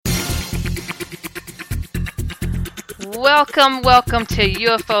Welcome to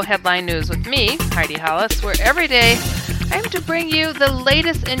UFO Headline News with me, Heidi Hollis, where every day I aim to bring you the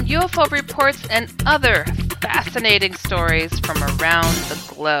latest in UFO reports and other fascinating stories from around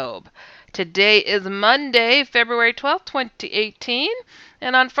the globe. Today is Monday, February 12th, 2018,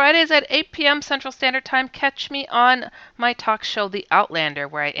 and on Fridays at 8 p.m. Central Standard Time, catch me on my talk show, The Outlander,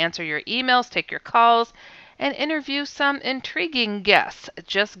 where I answer your emails, take your calls, and interview some intriguing guests.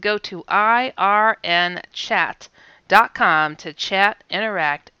 Just go to irnchat.com to chat,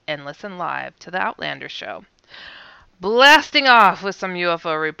 interact, and listen live to The Outlander Show. Blasting off with some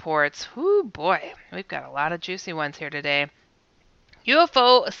UFO reports. Whoo boy, we've got a lot of juicy ones here today.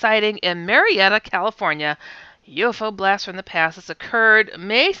 UFO sighting in Marietta, California. UFO blast from the past has occurred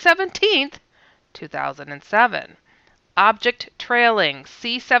May 17th, 2007. Object trailing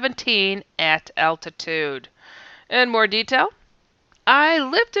C-17 at altitude. In more detail, I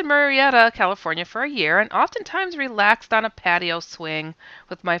lived in Marietta, California for a year and oftentimes relaxed on a patio swing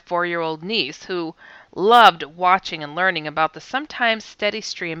with my 4-year-old niece who loved watching and learning about the sometimes steady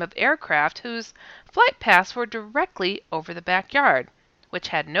stream of aircraft whose flight paths were directly over the backyard, which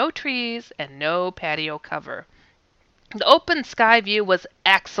had no trees and no patio cover. The open sky view was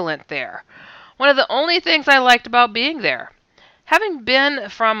excellent there. One of the only things I liked about being there. Having been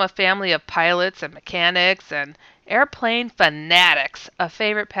from a family of pilots and mechanics and airplane fanatics, a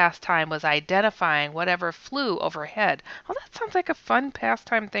favorite pastime was identifying whatever flew overhead. Oh, that sounds like a fun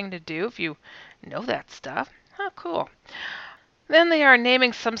pastime thing to do if you know that stuff. Oh, cool. Then they are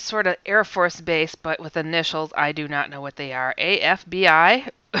naming some sort of Air Force base, but with initials I do not know what they are. AFBI,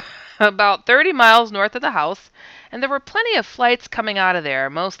 about 30 miles north of the house, and there were plenty of flights coming out of there,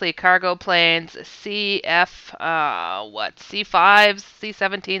 mostly cargo planes, C5s,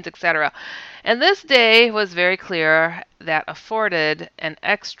 C-17s, etc. And this day was very clear that afforded an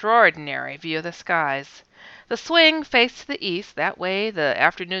extraordinary view of the skies. The swing faced to the east, that way the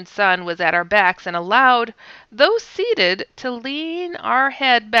afternoon sun was at our backs and allowed those seated to lean our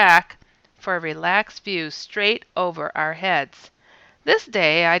head back for a relaxed view straight over our heads. This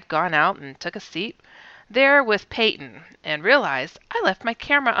day I'd gone out and took a seat there with Peyton and realized I left my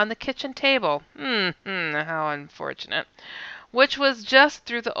camera on the kitchen table. How unfortunate. Which was just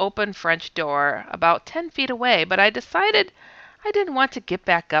through the open French door, about 10 feet away, but I decided I didn't want to get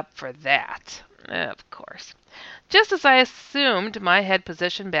back up for that. Of course. Just as I assumed my head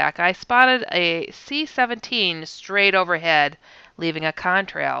position back, I spotted a C-17 straight overhead, leaving a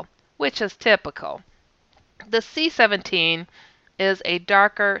contrail, which is typical. The C-17 is a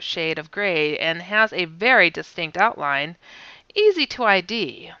darker shade of gray and has a very distinct outline, easy to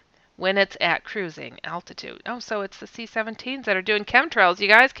ID when it's at cruising altitude. Oh, so it's the C-17s that are doing chemtrails. You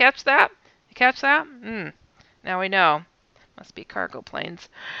guys catch that? You catch that? Now we know. Must be cargo planes.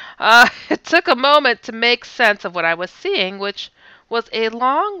 It took a moment to make sense of what I was seeing, which was a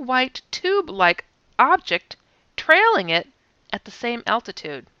long white tube-like object trailing it at the same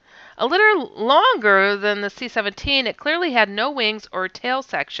altitude. A little longer than the C-17, it clearly had no wings or tail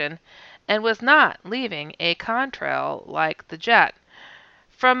section and was not leaving a contrail like the jet.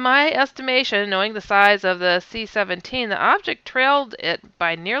 From my estimation, knowing the size of the C-17, the object trailed it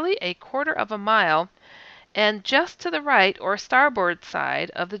by nearly a quarter of a mile and just to the right or starboard side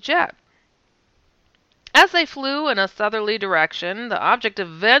of the jet. As they flew in a southerly direction, the object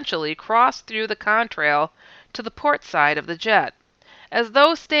eventually crossed through the contrail to the port side of the jet, as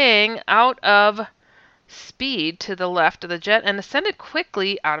though staying out of speed to the left of the jet, and ascended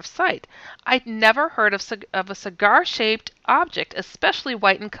quickly out of sight. I'd never heard of a cigar-shaped object, especially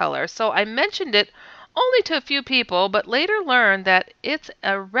white in color, so I mentioned it only to a few people, but later learned that it's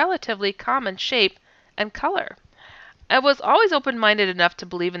a relatively common shape and color. I was always open-minded enough to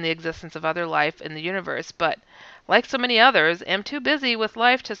believe in the existence of other life in the universe, but, like so many others, am too busy with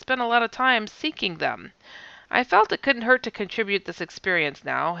life to spend a lot of time seeking them. I felt it couldn't hurt to contribute this experience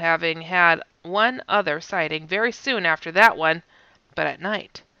now, having had one other sighting very soon after that one, but at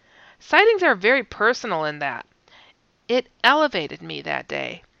night. Sightings are very personal in that. It elevated me that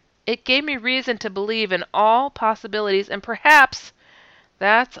day. It gave me reason to believe in all possibilities, and perhaps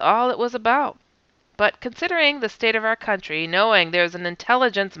that's all it was about. But considering the state of our country, knowing there's an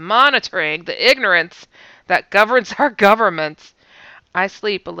intelligence monitoring the ignorance that governs our governments, I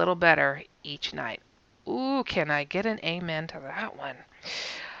sleep a little better each night. Ooh, can I get an amen to that one?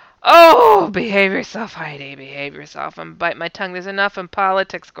 Oh, behave yourself, Heidi, behave yourself. And bite my tongue. There's enough in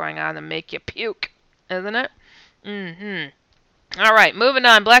politics going on to make you puke, isn't it? All right, moving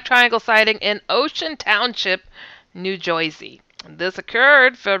on. Black Triangle sighting in Ocean Township, New Jersey. This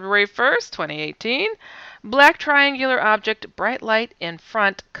occurred February 1st, 2018. Black triangular object, bright light in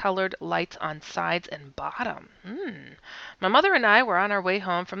front, colored lights on sides and bottom. My mother and I were on our way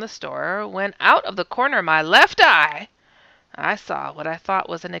home from the store when out of the corner of my left eye, I saw what I thought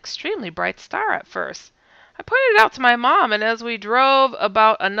was an extremely bright star at first. I pointed it out to my mom, and as we drove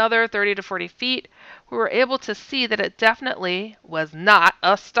about another 30 to 40 feet, we were able to see that it definitely was not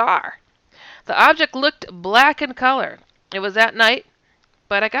a star. The object looked black in color. It was at night,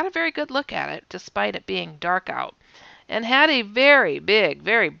 but I got a very good look at it, despite it being dark out, and had a very big,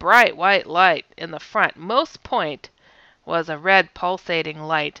 very bright white light in the front. Most point was a red pulsating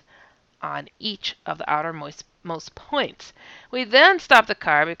light on each of the outermost points. We then stopped the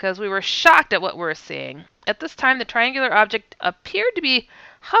car because we were shocked at what we were seeing. At this time, the triangular object appeared to be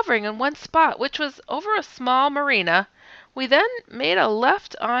hovering in one spot, which was over a small marina. We then made a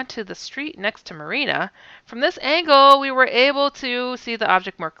left onto the street next to marina. From this angle, we were able to see the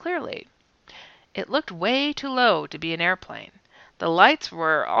object more clearly. It looked way too low to be an airplane. The lights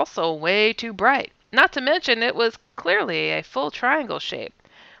were also way too bright. Not to mention, it was clearly a full triangle shape.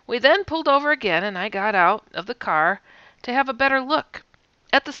 We then pulled over again, and I got out of the car to have a better look.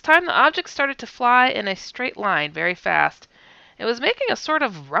 At this time, the object started to fly in a straight line very fast. It was making a sort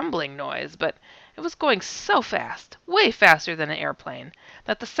of rumbling noise, but it was going so fast, way faster than an airplane,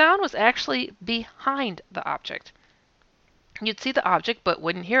 that the sound was actually behind the object. You'd see the object, but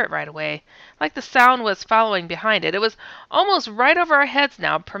wouldn't hear it right away, like the sound was following behind it. It was almost right over our heads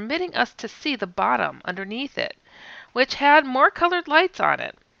now, permitting us to see the bottom underneath it, which had more colored lights on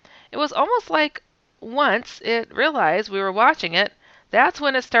it. It was almost like once it realized we were watching it, that's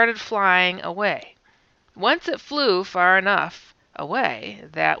when it started flying away. Once it flew far enough away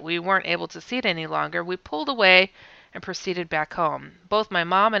that we weren't able to see it any longer, we pulled away and proceeded back home. Both my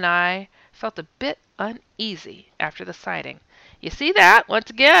mom and I felt a bit uneasy after the sighting. You see that? Once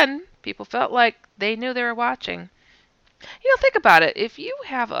again, people felt like they knew they were watching. Think about it. If you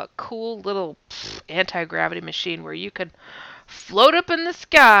have a cool little anti-gravity machine where you can float up in the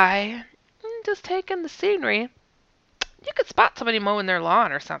sky and just take in the scenery, you could spot somebody mowing their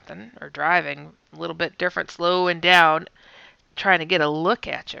lawn or something, or driving a little bit different, slowing down, trying to get a look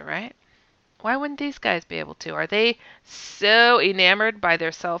at you, right? Why wouldn't these guys be able to? Are they so enamored by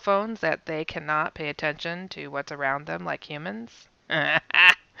their cell phones that they cannot pay attention to what's around them like humans? Well.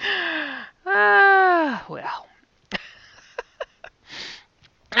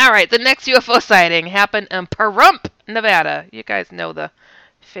 All right, the next UFO sighting happened in Pahrump, Nevada. You guys know the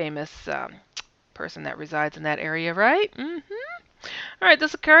famous person that resides in that area, right? All right,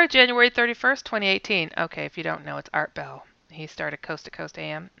 this occurred January 31st, 2018. Okay, if you don't know, it's Art Bell. He started Coast to Coast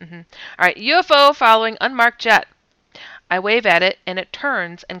AM. All right, UFO following unmarked jet. I wave at it, and it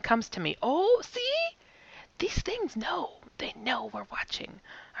turns and comes to me. Oh, see? These things know. They know we're watching.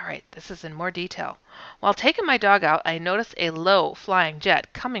 All right, this is in more detail. While taking my dog out, I noticed a low flying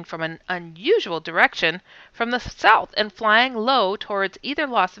jet coming from an unusual direction from the south and flying low towards either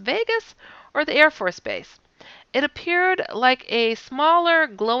Las Vegas or the Air Force Base. It appeared like a smaller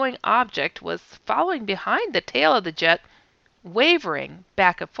glowing object was following behind the tail of the jet, wavering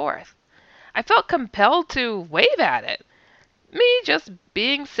back and forth. I felt compelled to wave at it. Me just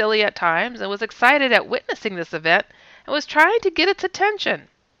being silly at times, and was excited at witnessing this event and was trying to get its attention.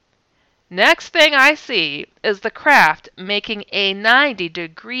 Next thing I see is the craft making a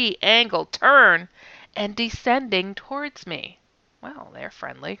 90-degree angle turn and descending towards me. Well, they're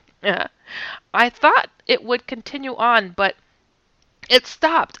friendly. I thought it would continue on, but it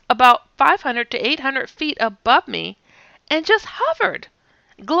stopped about 500 to 800 feet above me and just hovered,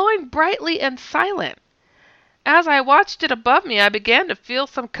 glowing brightly and silent. As I watched it above me, I began to feel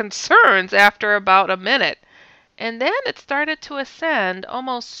some concerns after about a minute, and then it started to ascend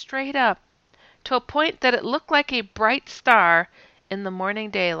almost straight up to a point that it looked like a bright star in the morning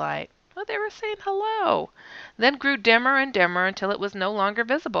daylight. Well, they were saying hello, then grew dimmer and dimmer until it was no longer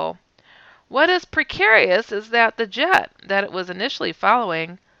visible. What is precarious is that the jet that it was initially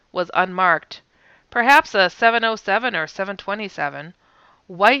following was unmarked, perhaps a 707 or 727,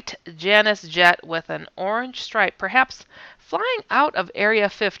 white Janus jet with an orange stripe, perhaps flying out of Area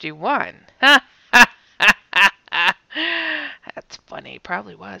 51. That's funny,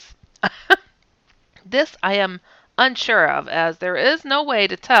 probably was. This I am unsure of, as there is no way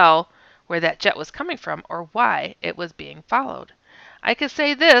to tell where that jet was coming from or why it was being followed. I can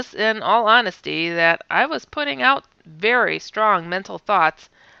say this in all honesty, that I was putting out very strong mental thoughts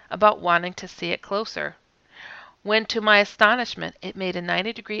about wanting to see it closer, when to my astonishment it made a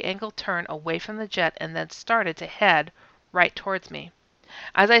 90-degree angle turn away from the jet and then started to head right towards me.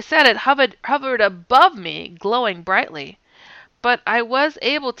 As I said, it hovered above me, glowing brightly, but I was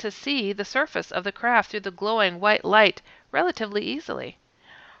able to see the surface of the craft through the glowing white light relatively easily.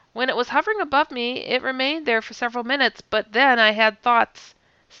 When it was hovering above me, it remained there for several minutes, but then I had thoughts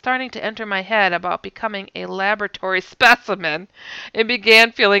starting to enter my head about becoming a laboratory specimen and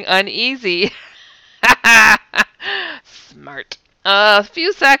began feeling uneasy. Smart. A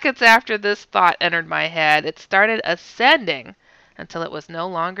few seconds after this thought entered my head, it started ascending until it was no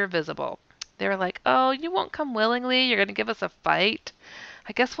longer visible. They were like, "Oh, you won't come willingly? You're going to give us a fight?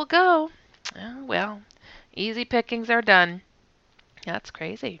 I guess we'll go." Oh, well, easy pickings are done. That's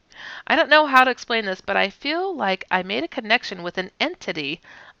crazy. I don't know how to explain this, but I feel like I made a connection with an entity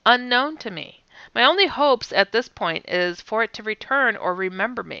unknown to me. My only hopes at this point is for it to return or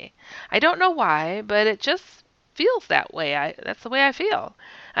remember me. I don't know why, but it just feels that way. That's the way I feel.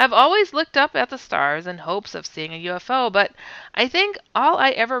 I've always looked up at the stars in hopes of seeing a UFO, but I think all I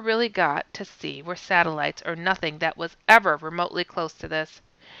ever really got to see were satellites or nothing that was ever remotely close to this.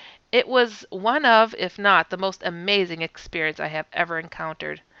 It was one of, if not the most amazing experience I have ever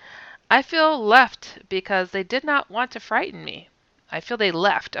encountered. I feel left because they did not want to frighten me. I feel they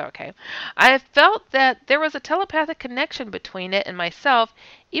left, okay. I felt that there was a telepathic connection between it and myself,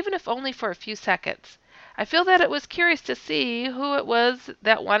 even if only for a few seconds. I feel that it was curious to see who it was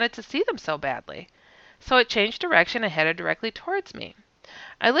that wanted to see them so badly. So it changed direction and headed directly towards me.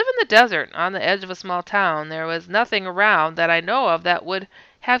 I live in the desert, on the edge of a small town. There was nothing around that I know of that would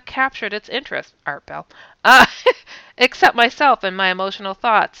have captured its interest, Art Bell, uh, except myself and my emotional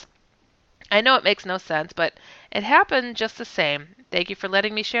thoughts. I know it makes no sense, but it happened just the same. Thank you for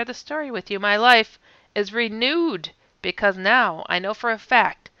letting me share the story with you. My life is renewed because now I know for a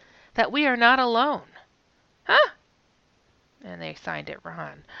fact that we are not alone. Huh? And they signed it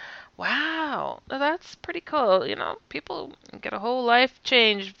Ron. Wow, that's pretty cool. People get a whole life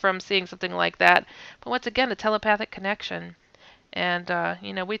change from seeing something like that. But once again, a telepathic connection. And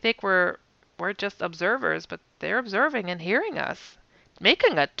we think we're just observers, but they're observing and hearing us,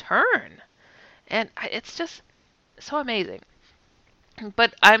 making a turn. And it's just so amazing.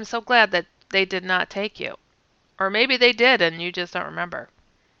 But I'm so glad that they did not take you. Or maybe they did and you just don't remember.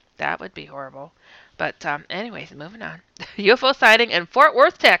 That would be horrible. But anyways, moving on. UFO sighting in Fort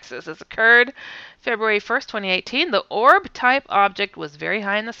Worth, Texas. This occurred February 1st, 2018. The orb-type object was very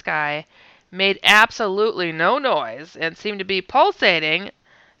high in the sky, made absolutely no noise, and seemed to be pulsating.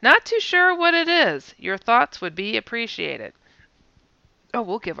 Not too sure what it is. Your thoughts would be appreciated. Oh,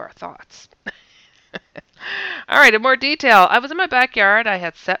 we'll give our thoughts. All right, in more detail, I was in my backyard. I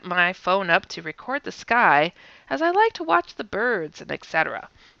had set my phone up to record the sky, as I like to watch the birds and etc.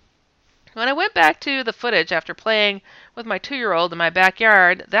 When I went back to the footage after playing with my 2-year-old in my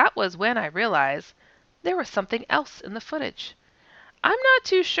backyard, that was when I realized there was something else in the footage. I'm not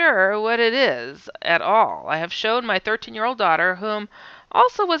too sure what it is at all. I have shown my 13-year-old daughter, whom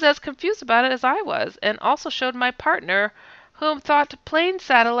also was as confused about it as I was, and also showed my partner, whom thought plane,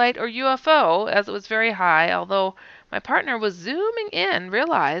 satellite, or UFO, as it was very high, although my partner was zooming in,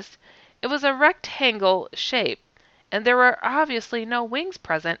 realized it was a rectangle shape, and there were obviously no wings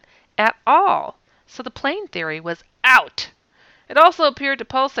present at all. So the plane theory was out. It also appeared to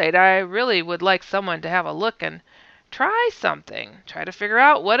pulsate. I really would like someone to have a look and try something. Try to figure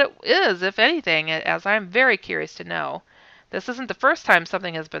out what it is, if anything, as I'm very curious to know. This isn't the first time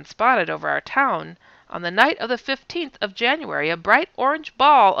something has been spotted over our town. On the night of the 15th of January, a bright orange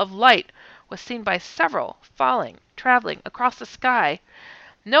ball of light was seen by several, traveling across the sky.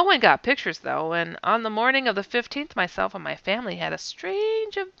 No one got pictures, though, and on the morning of the 15th, myself and my family had a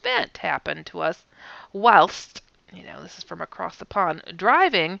strange event happen to us whilst, this is from across the pond,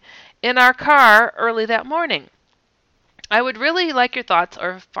 driving in our car early that morning. I would really like your thoughts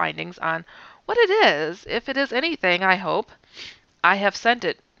or findings on what it is. If it is anything, I hope I have sent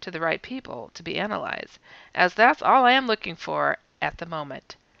it to the right people to be analyzed, as that's all I am looking for at the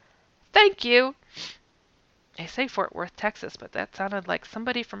moment. Thank you. I say Fort Worth, Texas, but that sounded like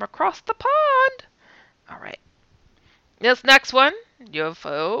somebody from across the pond. All right. This next one,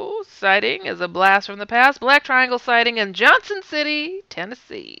 UFO sighting, is a blast from the past. Black Triangle sighting in Johnson City,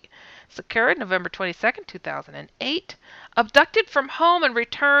 Tennessee. This occurred November 22nd, 2008. Abducted from home and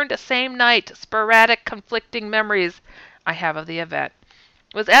returned same night. Sporadic, conflicting memories I have of the event.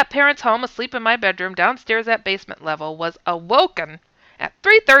 Was at parents' home, asleep in my bedroom, downstairs at basement level. Was awoken at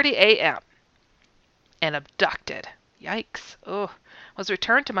 3:30 a.m. and abducted. Yikes. Oh. Was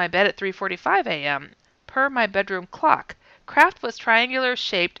returned to my bed at 3:45 a.m. per my bedroom clock. Craft was triangular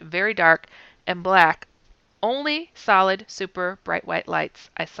shaped, very dark, and black. Only solid, super bright white lights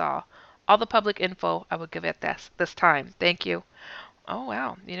I saw. All the public info I will give at this time. Thank you. Oh,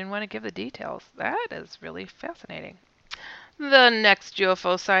 wow. You didn't want to give the details. That is really fascinating. The next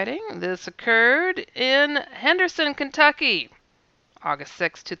UFO sighting, this occurred in Henderson, Kentucky. August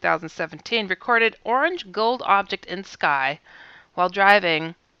 6, 2017, recorded orange gold object in sky while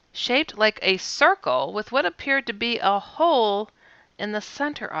driving, shaped like a circle with what appeared to be a hole in the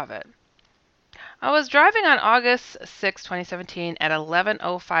center of it. I was driving on August 6, 2017 at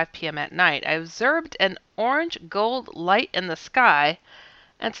 11:05 p.m. at night. I observed an orange gold light in the sky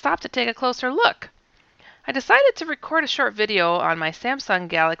and stopped to take a closer look. I decided to record a short video on my Samsung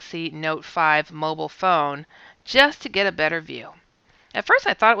Galaxy Note 5 mobile phone just to get a better view. At first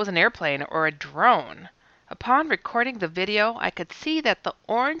I thought it was an airplane or a drone. Upon recording the video, I could see that the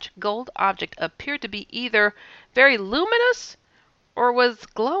orange gold object appeared to be either very luminous or was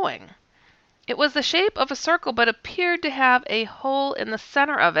glowing. It was the shape of a circle but appeared to have a hole in the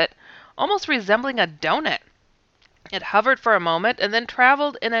center of it, almost resembling a donut. It hovered for a moment and then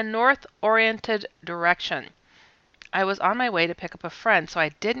traveled in a north-oriented direction. I was on my way to pick up a friend, so I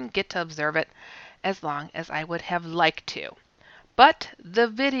didn't get to observe it as long as I would have liked to. But the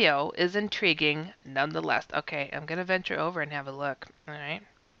video is intriguing nonetheless. Okay, I'm going to venture over and have a look. All right.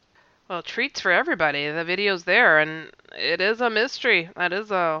 Well, treats for everybody. The video's there, and it is a mystery. That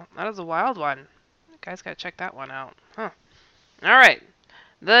is a wild one. You guys got to check that one out. Huh. All right.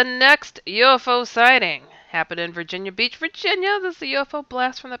 The next UFO sighting happened in Virginia Beach, Virginia. This is a UFO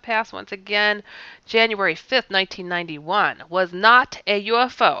blast from the past once again. January 5th, 1991. Was not a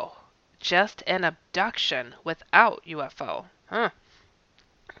UFO, just an abduction without UFO. Huh.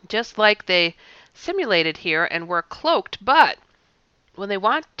 Just like they simulated here and were cloaked, but when they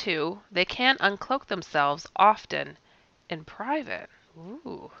want to, they can uncloak themselves, often in private.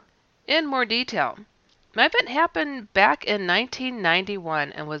 Ooh. In more detail, my event happened back in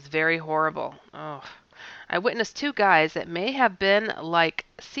 1991 and was very horrible. Oh. I witnessed two guys that may have been like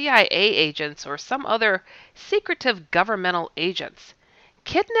CIA agents or some other secretive governmental agents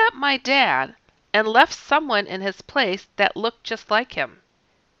kidnap my dad and left someone in his place that looked just like him.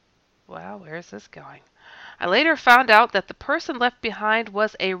 Well, where's this going? I later found out that the person left behind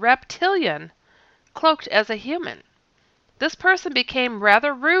was a reptilian cloaked as a human. This person became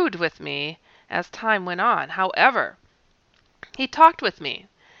rather rude with me as time went on. However, he talked with me,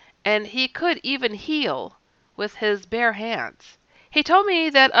 and he could even heal with his bare hands. He told me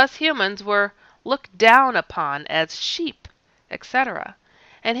that us humans were looked down upon as sheep, etc.,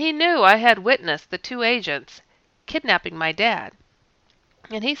 and he knew I had witnessed the two agents kidnapping my dad,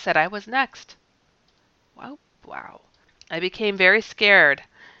 and he said I was next. Wow. I became very scared.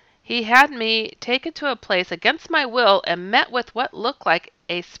 He had me taken to a place against my will and met with what looked like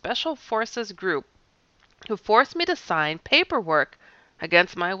a special forces group who forced me to sign paperwork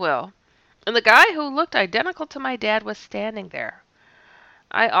against my will. And the guy who looked identical to my dad was standing there.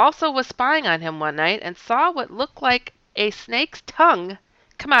 I also was spying on him one night and saw what looked like a snake's tongue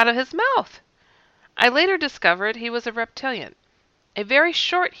come out of his mouth. I later discovered he was a reptilian. A very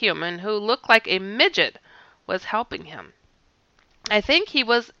short human who looked like a midget was helping him. I think he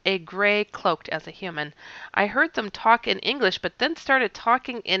was a gray cloaked as a human. I heard them talk in English, but then started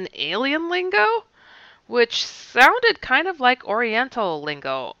talking in alien lingo, which sounded kind of like Oriental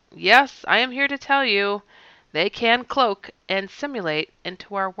lingo. Yes, I am here to tell you, they can cloak and simulate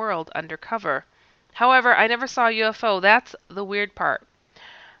into our world undercover. However, I never saw a UFO. That's the weird part.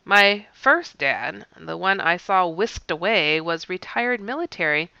 My first dad, the one I saw whisked away, was retired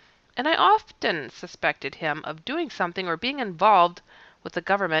military, and I often suspected him of doing something or being involved with the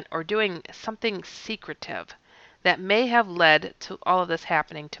government or doing something secretive that may have led to all of this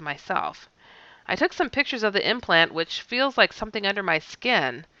happening to myself. I took some pictures of the implant, which feels like something under my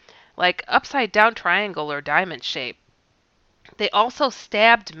skin, like upside down triangle or diamond shape. They also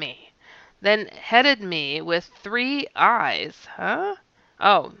stabbed me, then headed me with 3 eyes. Huh?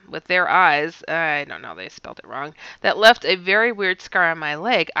 Oh, with their eyes. I don't know, they spelled it wrong. That left a very weird scar on my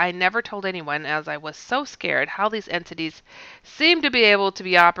leg. I never told anyone as I was so scared how these entities seemed to be able to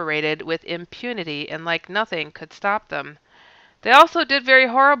be operated with impunity and like nothing could stop them. They also did very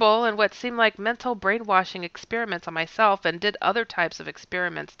horrible and what seemed like mental brainwashing experiments on myself and did other types of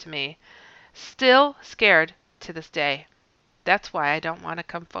experiments to me. Still scared to this day. That's why I don't want to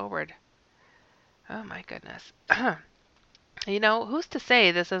come forward. Oh my goodness. You know, who's to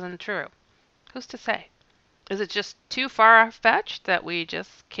say this isn't true? Who's to say? Is it just too far-fetched that we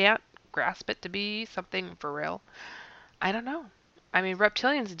just can't grasp it to be something for real? I don't know. I mean,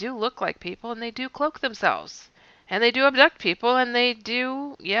 reptilians do look like people, and they do cloak themselves. And they do abduct people, and they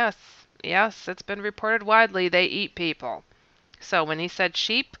do, yes, it's been reported widely, they eat people. So when he said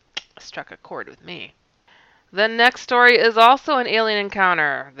sheep, it struck a chord with me. The next story is also an alien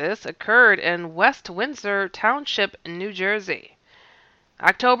encounter. This occurred in West Windsor Township, New Jersey.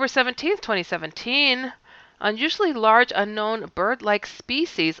 October 17th, 2017. Unusually large unknown bird-like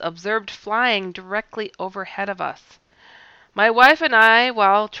species observed flying directly overhead of us. My wife and I,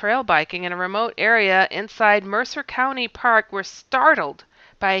 while trail biking in a remote area inside Mercer County Park, were startled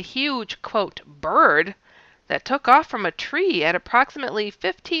by a huge, quote, bird that took off from a tree at approximately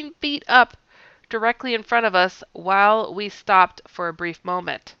 15 feet up directly in front of us while we stopped for a brief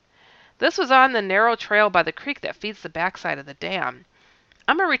moment. This was on the narrow trail by the creek that feeds the backside of the dam.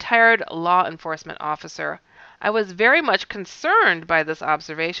 I'm a retired law enforcement officer. I was very much concerned by this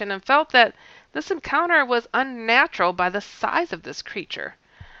observation and felt that this encounter was unnatural by the size of this creature.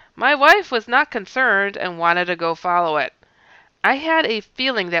 My wife was not concerned and wanted to go follow it. I had a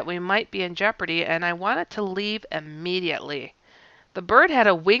feeling that we might be in jeopardy and I wanted to leave immediately. The bird had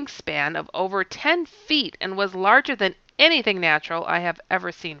a wingspan of over 10 feet and was larger than anything natural I have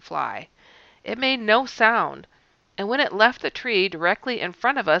ever seen fly. It made no sound, and when it left the tree directly in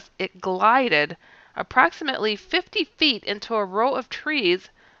front of us, it glided approximately 50 feet into a row of trees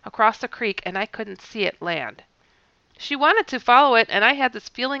across the creek, and I couldn't see it land. She wanted to follow it, and I had this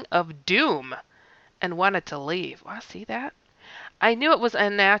feeling of doom and wanted to leave. Wow, see that? I knew it was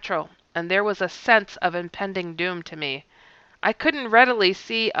unnatural, and there was a sense of impending doom to me. I couldn't readily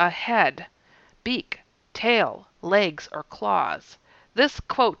see a head, beak, tail, legs, or claws. This,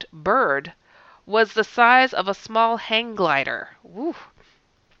 quote, bird was the size of a small hang glider. Woo.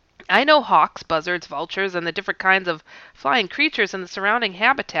 I know hawks, buzzards, vultures, and the different kinds of flying creatures in the surrounding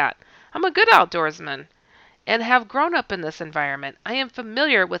habitat. I'm a good outdoorsman and have grown up in this environment. I am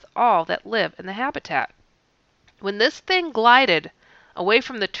familiar with all that live in the habitat. When this thing glided away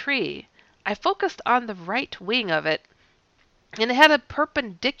from the tree, I focused on the right wing of it, and it had a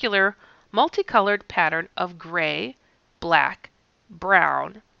perpendicular, multicolored pattern of gray, black,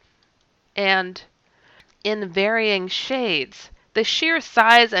 brown, and in varying shades. The sheer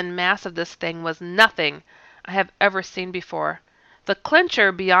size and mass of this thing was nothing I have ever seen before. The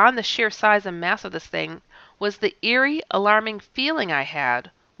clincher beyond the sheer size and mass of this thing was the eerie, alarming feeling I had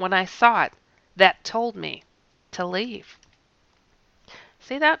when I saw it that told me to leave.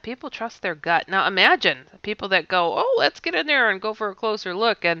 See that? People trust their gut. Now imagine the people that go, oh, let's get in there and go for a closer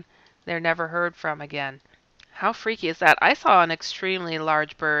look, and they're never heard from again. How freaky is that? I saw an extremely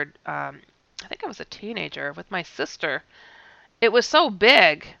large bird. I think I was a teenager with my sister. It was so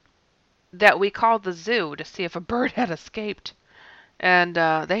big that we called the zoo to see if a bird had escaped. And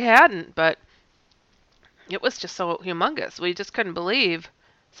they hadn't, but it was just so humongous. We just couldn't believe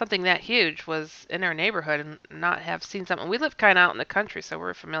something that huge was in our neighborhood and not have seen something. We live kind of out in the country, so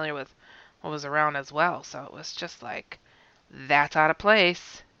we're familiar with what was around as well. So it was just like, that's out of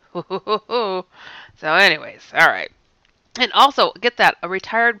place. So anyways, all right. And also, get that, a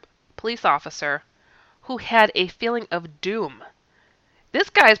retired police officer who had a feeling of doom. This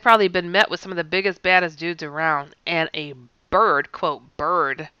guy's probably been met with some of the biggest, baddest dudes around, and a bird, quote,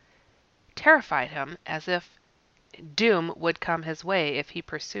 bird, terrified him as if doom would come his way if he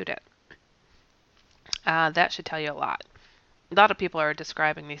pursued it. That should tell you a lot. A lot of people are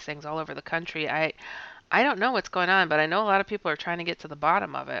describing these things all over the country. I don't know what's going on, but I know a lot of people are trying to get to the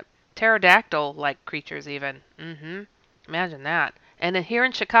bottom of it. Pterodactyl-like creatures even. Imagine that. And then here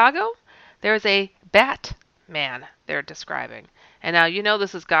in Chicago, there's a bat man they're describing. And now you know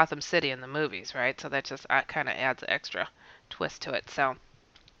this is Gotham City in the movies, right? So that just kind of adds an extra twist to it. So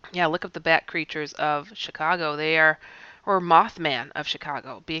yeah, look up the bat creatures of Chicago. They are, or Mothman of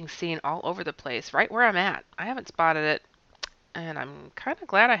Chicago, being seen all over the place, right where I'm at. I haven't spotted it, and I'm kind of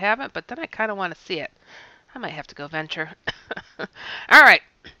glad I haven't, but then I kind of want to see it. I might have to go venture. All right,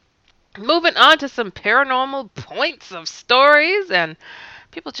 moving on to some paranormal points of stories and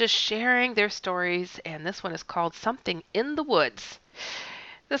people just sharing their stories, and this one is called Something in the Woods.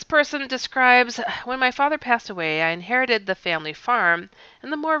 This person describes, when my father passed away, I inherited the family farm in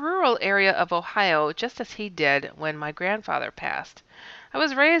the more rural area of Ohio, just as he did when my grandfather passed. I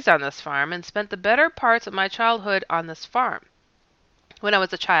was raised on this farm and spent the better parts of my childhood on this farm. When I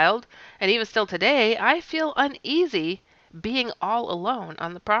was a child, and even still today, I feel uneasy being all alone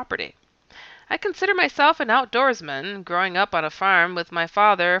on the property. I consider myself an outdoorsman. Growing up on a farm with my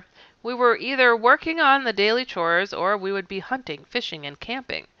father, we were either working on the daily chores or we would be hunting, fishing, and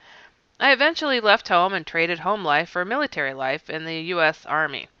camping. I eventually left home and traded home life for military life in the U.S.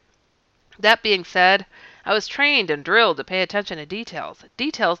 Army. That being said, I was trained and drilled to pay attention to details,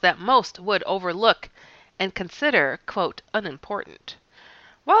 details that most would overlook and consider, quote, unimportant.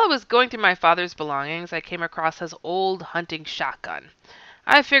 While I was going through my father's belongings, I came across his old hunting shotgun.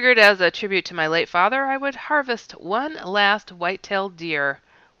 I figured as a tribute to my late father, I would harvest one last white-tailed deer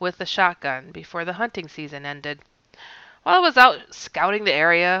with the shotgun before the hunting season ended. While I was out scouting the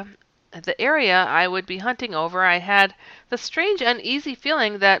area I would be hunting over, I had the strange uneasy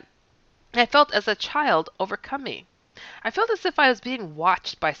feeling that I felt as a child overcome me. I felt as if I was being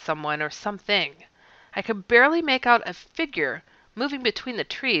watched by someone or something. I could barely make out a figure moving between the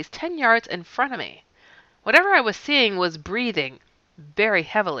trees 10 yards in front of me. Whatever I was seeing was breathing very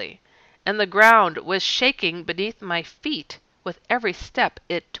heavily, and the ground was shaking beneath my feet with every step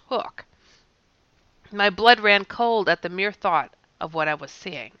it took. My blood ran cold at the mere thought of what I was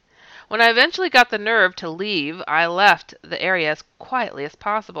seeing. When I eventually got the nerve to leave, I left the area as quietly as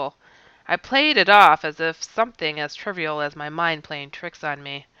possible. I played it off as if something as trivial as my mind playing tricks on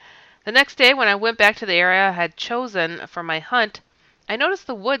me. The next day, when I went back to the area I had chosen for my hunt, I noticed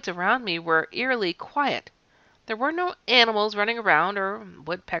the woods around me were eerily quiet. There were no animals running around, or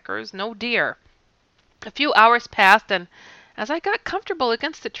woodpeckers, no deer. A few hours passed, and as I got comfortable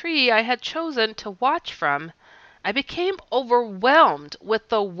against the tree I had chosen to watch from, I became overwhelmed with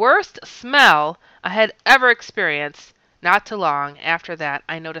the worst smell I had ever experienced. Not too long after that,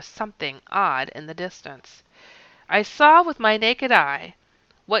 I noticed something odd in the distance. I saw with my naked eye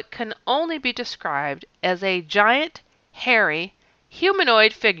what can only be described as a giant, hairy,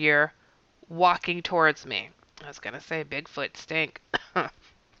 humanoid figure walking towards me. I was going to say Bigfoot stink.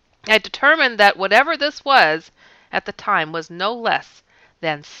 I determined that whatever this was at the time was no less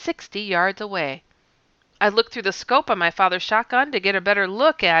than 60 yards away. I looked through the scope on my father's shotgun to get a better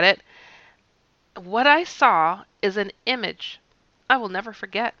look at it. What I saw is an image I will never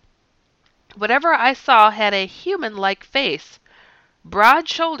forget. Whatever I saw had a human-like face, broad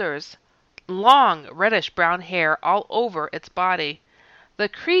shoulders, long reddish-brown hair all over its body. The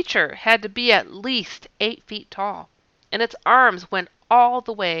creature had to be at least 8 feet tall, and its arms went all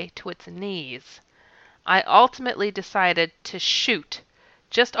the way to its knees. I ultimately decided to shoot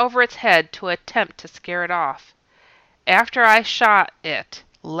just over its head to attempt to scare it off. After I shot, it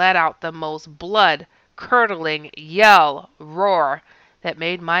let out the most blood-curdling roar that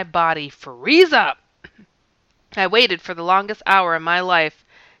made my body freeze up. I waited for the longest hour in my life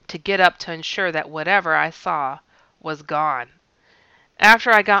to get up to ensure that whatever I saw was gone.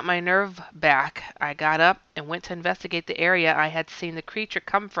 After I got my nerve back, I got up and went to investigate the area I had seen the creature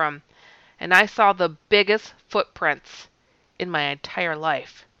come from, and I saw the biggest footprints in my entire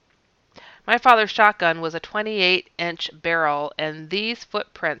life. My father's shotgun was a 28-inch barrel, and these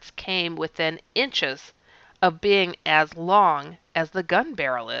footprints came within inches of being as long as the gun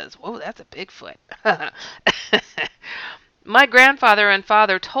barrel is. Whoa, that's a Bigfoot. My grandfather and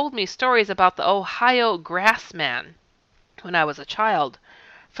father told me stories about the Ohio grassman when I was a child.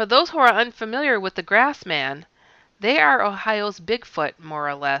 For those who are unfamiliar with the grassman, they are Ohio's Bigfoot, more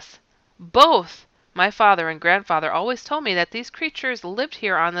or less. Both my father and grandfather always told me that these creatures lived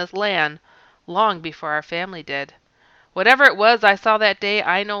here on this land long before our family did. Whatever it was I saw that day,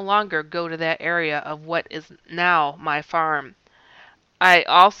 I no longer go to that area of what is now my farm. I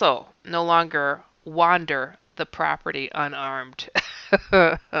also no longer wander the property unarmed.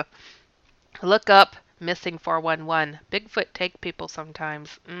 Look up Missing 411. Bigfoot take people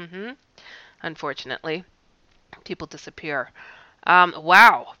sometimes. Unfortunately, people disappear.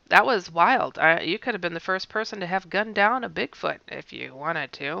 Wow, that was wild. You could have been the first person to have gunned down a Bigfoot if you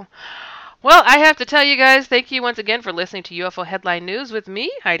wanted to. Well, I have to tell you guys, thank you once again for listening to UFO Headline News with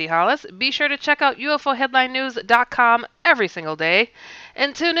me, Heidi Hollis. Be sure to check out UFOHeadlineNews.com every single day.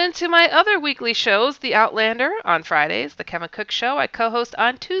 And tune in to my other weekly shows, The Outlander on Fridays, The Kevin Cook Show I co-host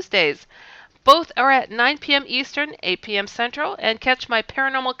on Tuesdays. Both are at 9 p.m. Eastern, 8 p.m. Central, and catch my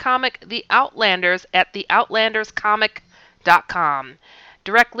paranormal comic, The Outlanders, at theoutlanderscomic.com.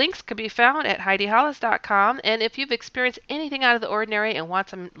 Direct links can be found at HeidiHollis.com, and if you've experienced anything out of the ordinary and want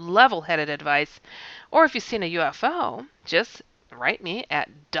some level-headed advice, or if you've seen a UFO, just write me at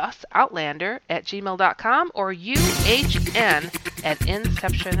dusoutlander@gmail.com or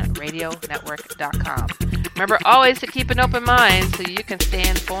uhn@inceptionradionetwork.com. Remember always to keep an open mind so you can stay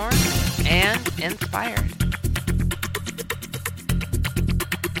informed and inspired.